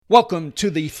Welcome to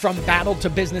the From Battle to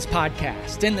Business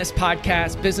podcast. In this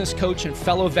podcast, business coach and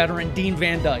fellow veteran Dean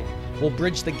Van Dyke will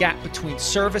bridge the gap between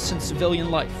service and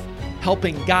civilian life,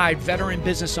 helping guide veteran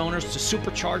business owners to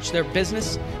supercharge their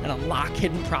business and unlock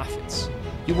hidden profits.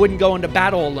 You wouldn't go into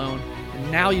battle alone,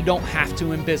 and now you don't have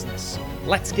to in business.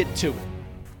 Let's get to it.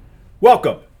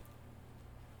 Welcome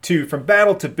to From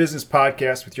Battle to Business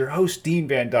podcast with your host, Dean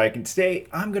Van Dyke. And today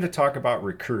I'm going to talk about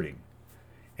recruiting.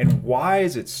 And why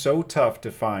is it so tough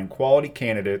to find quality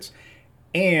candidates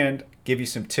and give you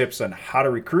some tips on how to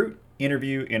recruit,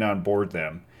 interview, and onboard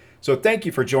them. So thank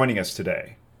you for joining us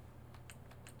today.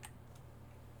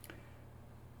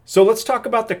 So let's talk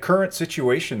about the current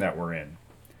situation that we're in.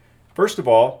 First of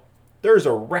all, there's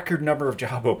a record number of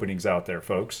job openings out there,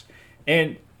 folks.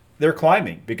 And they're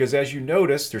climbing because, as you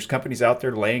notice, there's companies out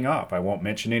there laying off. I won't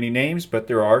mention any names, but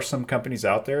there are some companies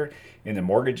out there in the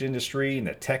mortgage industry, in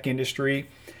the tech industry.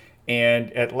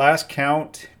 And at last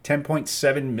count,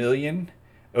 10.7 million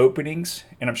openings.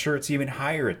 And I'm sure it's even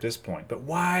higher at this point. But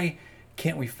why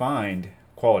can't we find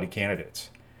quality candidates?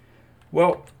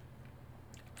 Well,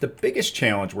 the biggest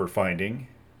challenge we're finding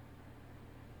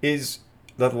is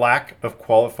the lack of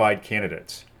qualified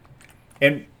candidates.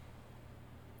 And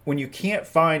when you can't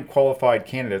find qualified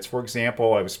candidates, for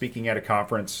example, I was speaking at a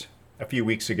conference a few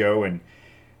weeks ago and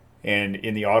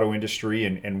in the auto industry,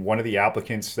 and one of the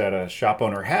applicants that a shop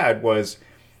owner had was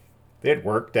they had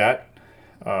worked at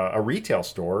a retail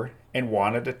store and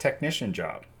wanted a technician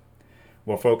job.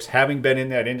 Well, folks, having been in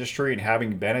that industry and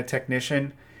having been a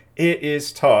technician, it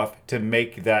is tough to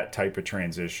make that type of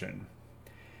transition.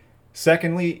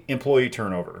 Secondly, employee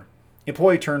turnover.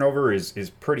 Employee turnover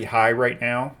is pretty high right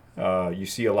now. You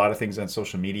see a lot of things on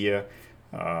social media.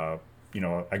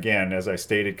 Again, as I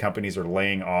stated, companies are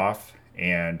laying off,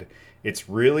 and it's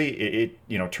really,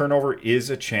 turnover is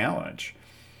a challenge.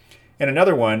 And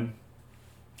another one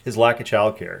is lack of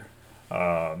childcare.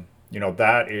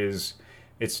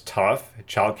 It's tough.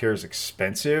 Childcare is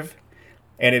expensive,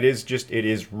 and it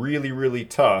is really, really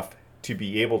tough to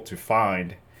be able to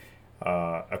find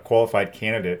a qualified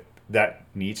candidate that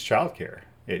needs childcare,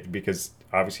 because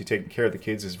obviously taking care of the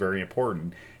kids is very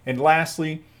important. And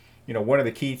lastly, one of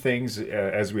the key things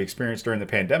as we experienced during the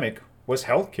pandemic was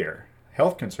health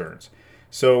concerns.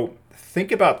 So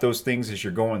think about those things as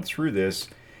you're going through this.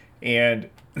 And,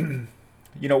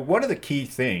 one of the key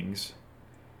things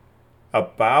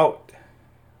about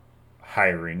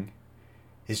hiring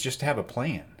is just to have a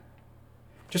plan.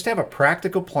 Just have a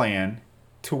practical plan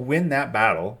to win that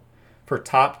battle for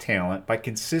top talent by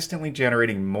consistently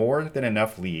generating more than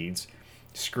enough leads,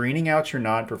 screening out your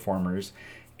non-performers,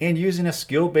 and using a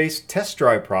skill-based test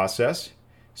drive process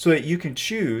so that you can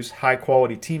choose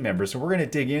high-quality team members. And we're going to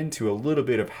dig into a little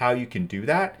bit of how you can do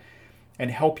that and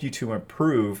help you to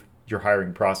improve your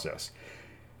hiring process.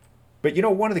 But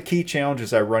one of the key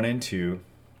challenges I run into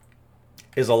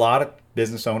is a lot of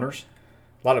business owners,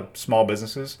 a lot of small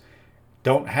businesses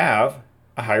don't have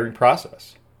a hiring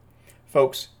process.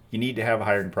 Folks, you need to have a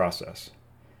hiring process.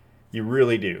 You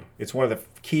really do. It's one of the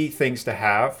key things to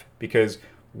have because,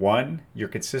 one, you're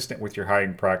consistent with your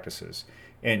hiring practices.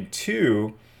 And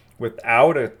two,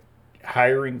 without a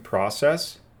hiring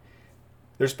process,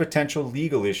 there's potential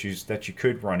legal issues that you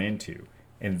could run into.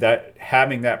 And that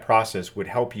having that process would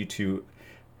help you to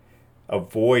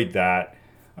avoid that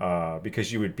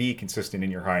because you would be consistent in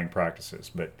your hiring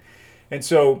practices. And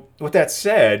so with that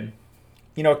said,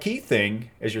 a key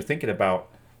thing as you're thinking about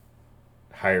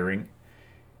hiring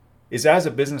is, as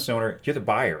a business owner, you're the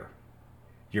buyer.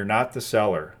 You're not the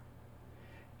seller.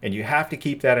 And you have to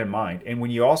keep that in mind. And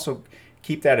when you also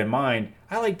keep that in mind,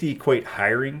 I like to equate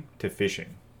hiring to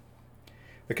fishing.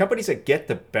 The companies that get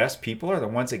the best people are the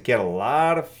ones that get a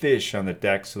lot of fish on the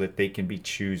deck so that they can be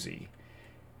choosy.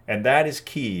 And that is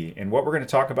key. And what we're going to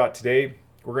talk about today,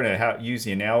 we're going to use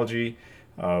the analogy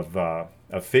of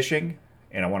fishing.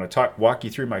 And I want to walk you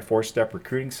through my 4-step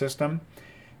recruiting system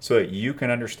so that you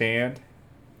can understand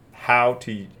how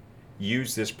to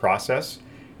use this process.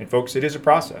 And folks, it is a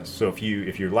process. So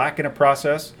if you're lacking a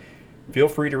process, feel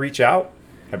free to reach out.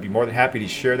 I'd be more than happy to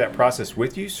share that process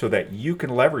with you so that you can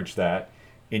leverage that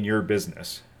in your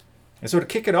business. And so to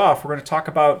kick it off, we're going to talk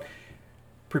about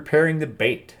preparing the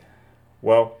bait.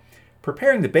 Well,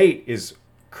 preparing the bait is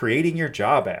creating your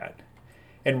job ad.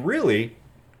 And really,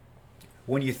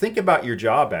 when you think about your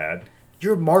job ad,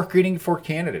 you're marketing for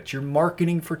candidates. You're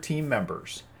marketing for team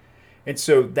members. And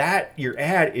so that your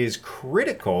ad is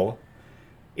critical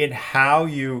in how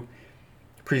you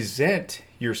present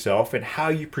yourself and how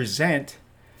you present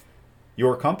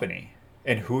your company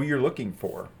and who you're looking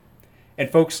for. And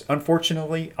folks,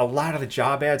 unfortunately, a lot of the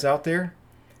job ads out there,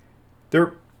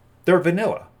 they're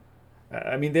vanilla.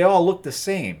 I mean, they all look the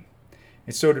same.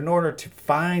 And so in order to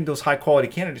find those high quality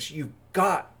candidates, you've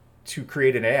got to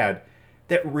create an ad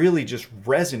that really just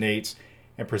resonates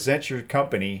and presents your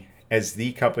company as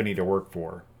the company to work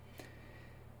for.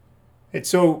 And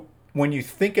so when you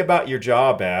think about your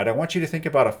job ad, I want you to think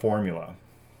about a formula.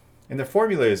 And the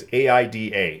formula is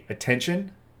AIDA: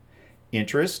 attention,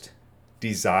 interest,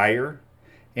 desire,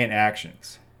 and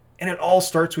actions. And it all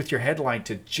starts with your headline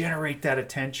to generate that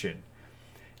attention.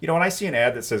 You know, when I see an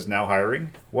ad that says now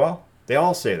hiring, well, they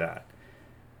all say that.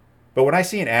 But when I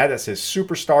see an ad that says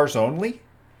superstars only,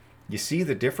 you see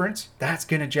the difference? That's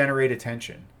going to generate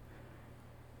attention.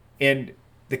 And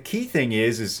the key thing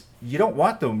is you don't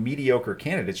want those mediocre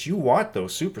candidates. You want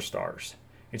those superstars.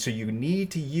 And so you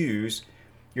need to use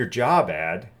your job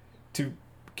ad to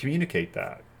communicate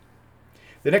that.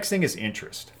 The next thing is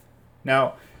interest.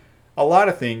 Now, a lot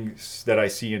of things that I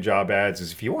see in job ads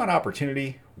is if you want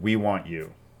opportunity, we want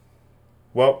you.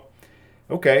 Well,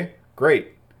 okay,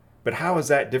 great. But how does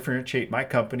that differentiate my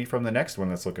company from the next one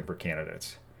that's looking for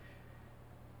candidates?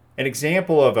 An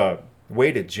example of a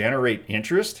way to generate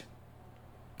interest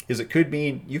is it could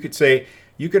mean you could say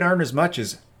you can earn as much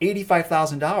as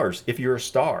 $85,000 if you're a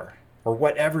star, or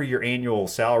whatever your annual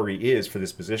salary is for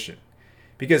this position.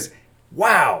 Because,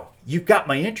 wow, you've got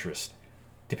my interest,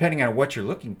 depending on what you're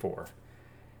looking for.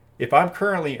 If I'm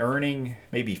currently earning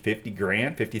maybe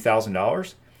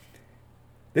 $50,000,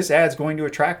 this ad's going to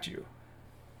attract you.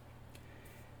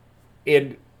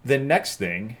 And the next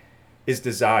thing is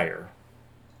desire.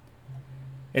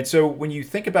 And so when you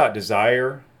think about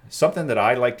desire, something that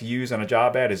I like to use on a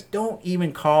job ad is don't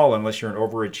even call unless you're an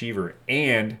overachiever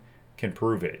and can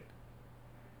prove it.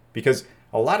 Because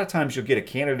a lot of times you'll get a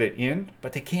candidate in,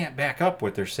 but they can't back up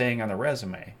what they're saying on the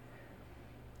resume.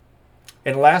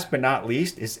 And last but not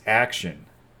least is action.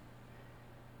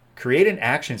 Create an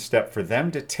action step for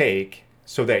them to take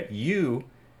so that you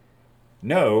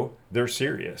know they're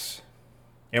serious.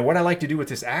 And what I like to do with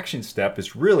this action step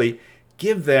is really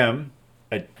give them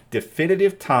a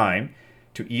definitive time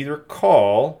to either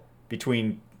call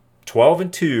between 12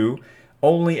 and 2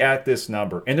 only at this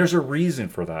number. And there's a reason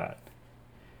for that.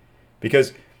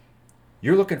 Because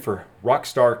you're looking for rock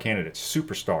star candidates,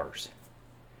 superstars.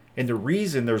 And the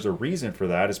reason there's a reason for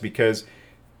that is because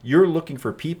you're looking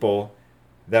for people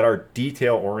that are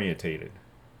detail orientated.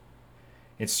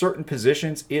 In certain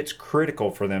positions, it's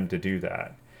critical for them to do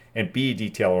that and be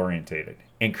detail orientated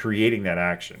and creating that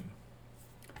action.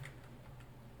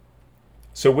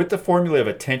 So with the formula of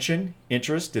attention,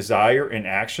 interest, desire, and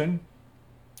action,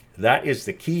 that is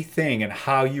the key thing in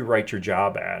how you write your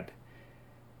job ad.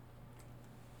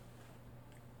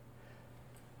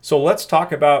 So let's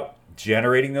talk about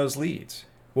generating those leads.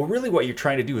 Well, really what you're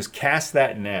trying to do is cast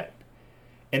that net.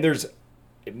 And there's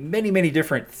many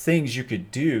different things you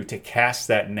could do to cast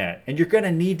that net. And you're going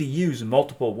to need to use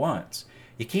multiple ones.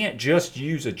 You can't just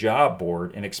use a job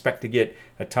board and expect to get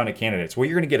a ton of candidates. Well,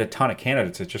 you're going to get a ton of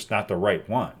candidates. It's just not the right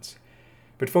ones.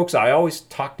 But folks, I always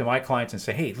talk to my clients and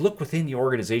say, hey, look within the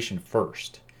organization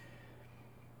first.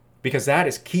 Because that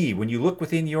is key. When you look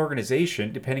within the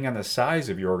organization, depending on the size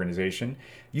of your organization,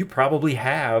 you probably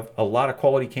have a lot of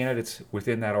quality candidates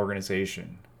within that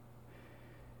organization.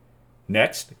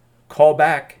 Next, call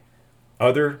back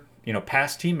other,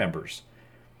 past team members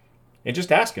and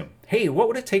just ask them, hey, what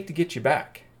would it take to get you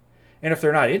back? And if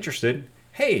they're not interested,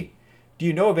 hey, do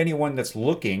you know of anyone that's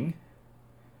looking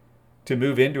to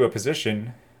move into a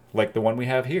position like the one we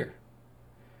have here?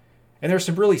 And there's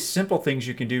some really simple things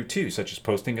you can do too, such as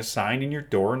posting a sign in your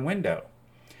door and window,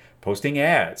 posting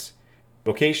ads,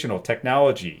 vocational,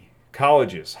 technology,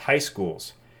 colleges, high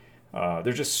schools.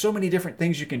 There's just so many different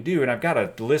things you can do, and I've got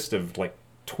a list of like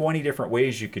 20 different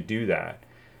ways you could do that.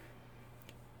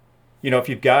 If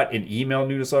you've got an email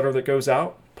newsletter that goes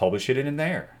out, publish it in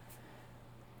there.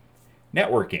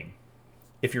 Networking.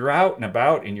 If you're out and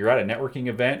about and you're at a networking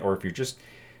event, or if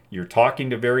you're talking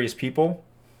to various people,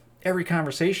 every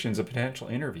conversation is a potential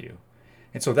interview.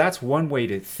 And so that's one way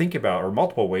to think about, or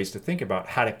multiple ways to think about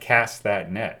how to cast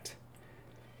that net.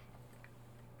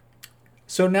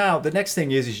 So now the next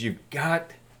thing is you've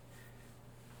got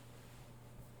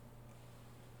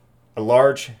a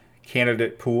large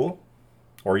candidate pool,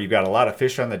 or you've got a lot of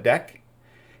fish on the deck.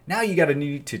 Now you got to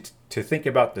need to think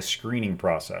about the screening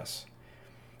process.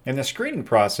 And the screening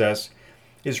process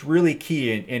is really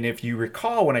key. And if you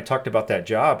recall when I talked about that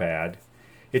job ad,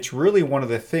 it's really one of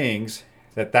the things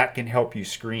that can help you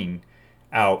screen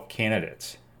out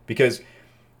candidates. Because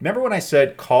remember when I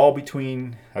said call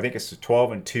between, I think it's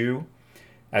 12 and 2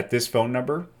 at this phone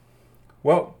number?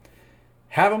 Well,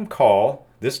 have them call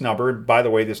this number. And by the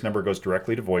way, this number goes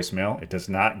directly to voicemail. It does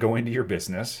not go into your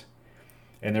business.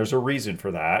 and there's a reason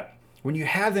for that. When you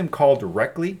have them call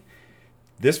directly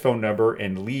this phone number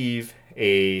and leave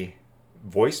a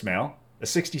voicemail, a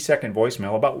 60-second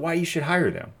voicemail about why you should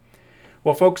hire them.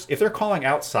 Well, folks, if they're calling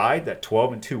outside that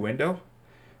 12 and 2 window,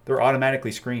 they're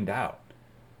automatically screened out.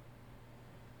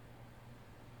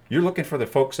 You're looking for the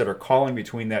folks that are calling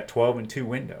between that 12 and 2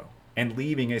 window and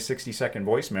leaving a 60-second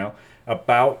voicemail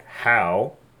about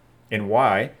how and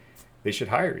why they should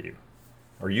hire you,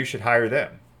 or you should hire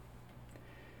them.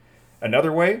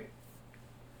 Another way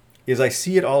is, I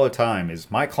see it all the time,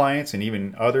 is my clients and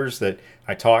even others that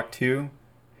I talk to,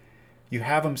 you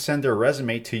have them send their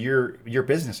resume to your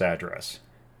business address.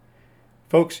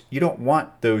 Folks, you don't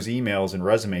want those emails and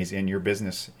resumes in your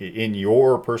business, in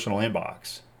your personal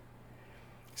inbox.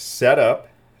 Set up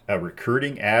a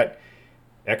recruiting at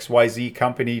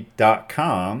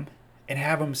xyzcompany.com and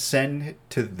have them send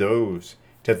to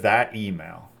that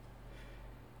email.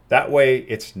 That way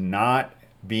it's not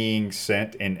being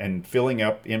sent and filling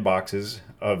up inboxes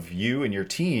of you and your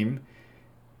team,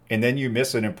 and then you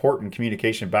miss an important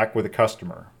communication back with a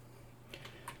customer.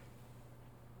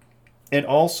 And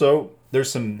also,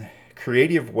 there's some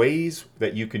creative ways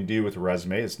that you can do with a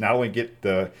resume. It's not only get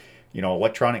the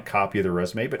electronic copy of the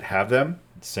resume, but have them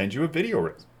send you a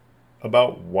video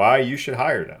about why you should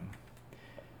hire them.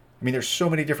 I mean, there's so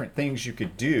many different things you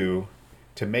could do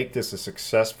to make this a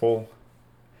successful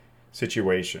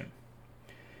situation.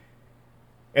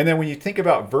 And then when you think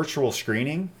about virtual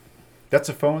screening, that's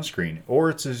a phone screen, or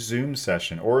it's a Zoom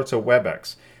session, or it's a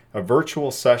WebEx. A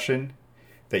virtual session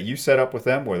that you set up with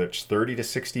them, whether it's 30 to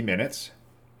 60 minutes.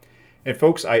 And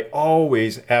folks, I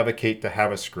always advocate to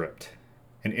have a script,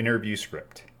 an interview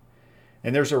script.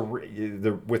 And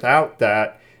without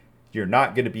that, you're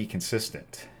not going to be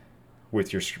consistent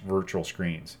with your virtual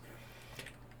screens.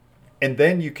 And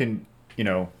then you can,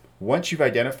 once you've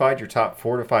identified your top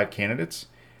 4 to 5 candidates,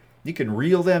 you can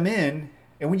reel them in.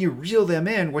 And when you reel them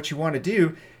in, what you want to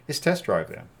do is test drive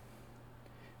them.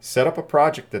 Set up a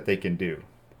project that they can do.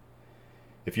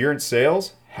 If you're in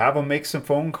sales, have them make some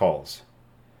phone calls.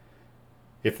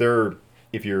 If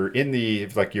you're in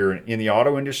the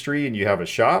auto industry and you have a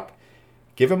shop,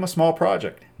 give them a small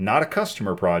project, not a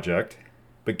customer project,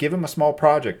 but give them a small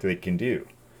project they can do.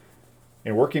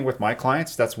 And working with my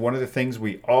clients, that's one of the things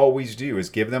we always do,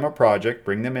 is give them a project,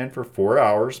 bring them in for 4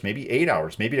 hours, maybe 8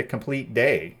 hours, maybe a complete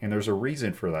day. And there's a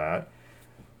reason for that.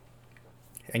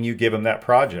 And you give them that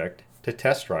project to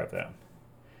test drive them.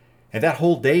 And that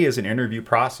whole day is an interview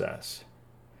process.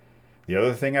 The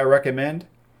other thing I recommend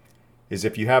is,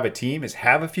 if you have a team, is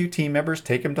have a few team members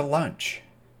take them to lunch.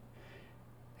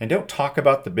 And don't talk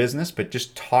about the business, but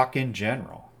just talk in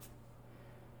general.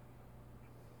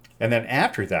 And then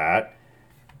after that,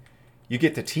 you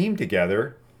get the team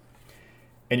together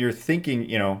and you're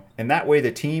thinking, and that way the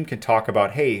team can talk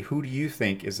about, hey, who do you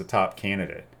think is the top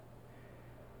candidate?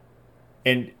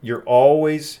 And you're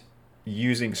always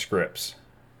using scripts.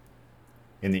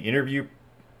 In the interview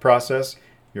process,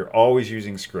 you're always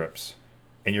using scripts.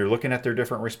 And you're looking at their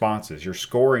different responses. You're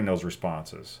scoring those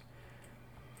responses.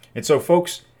 And so,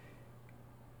 folks,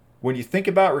 when you think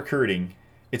about recruiting,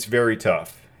 it's very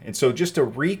tough. And so just to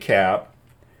recap,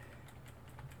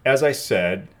 as I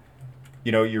said,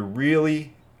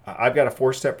 I've got a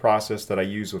 4-step process that I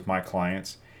use with my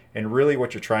clients. And really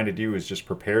what you're trying to do is just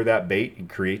prepare that bait and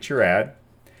create your ad,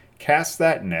 cast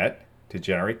that net to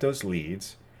generate those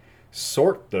leads,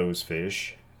 sort those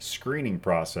fish, screening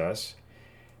process,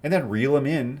 and then reel them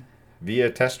in via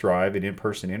test drive and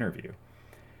in-person interview.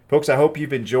 Folks, I hope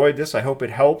you've enjoyed this. I hope it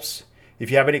helps.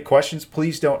 If you have any questions,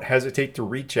 please don't hesitate to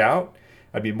reach out.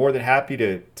 I'd be more than happy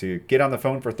to get on the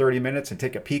phone for 30 minutes and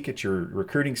take a peek at your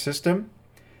recruiting system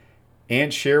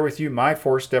and share with you my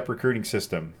 4-step recruiting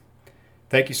system.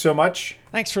 Thank you so much.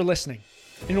 Thanks for listening.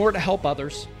 In order to help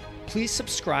others, please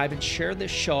subscribe and share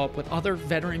this show up with other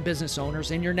veteran business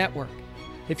owners in your network.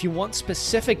 If you want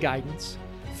specific guidance,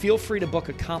 feel free to book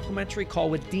a complimentary call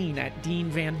with Dean at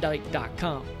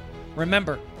deanvandyke.com.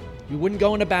 Remember, you wouldn't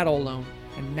go into battle alone,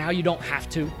 and now you don't have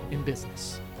to in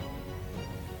business.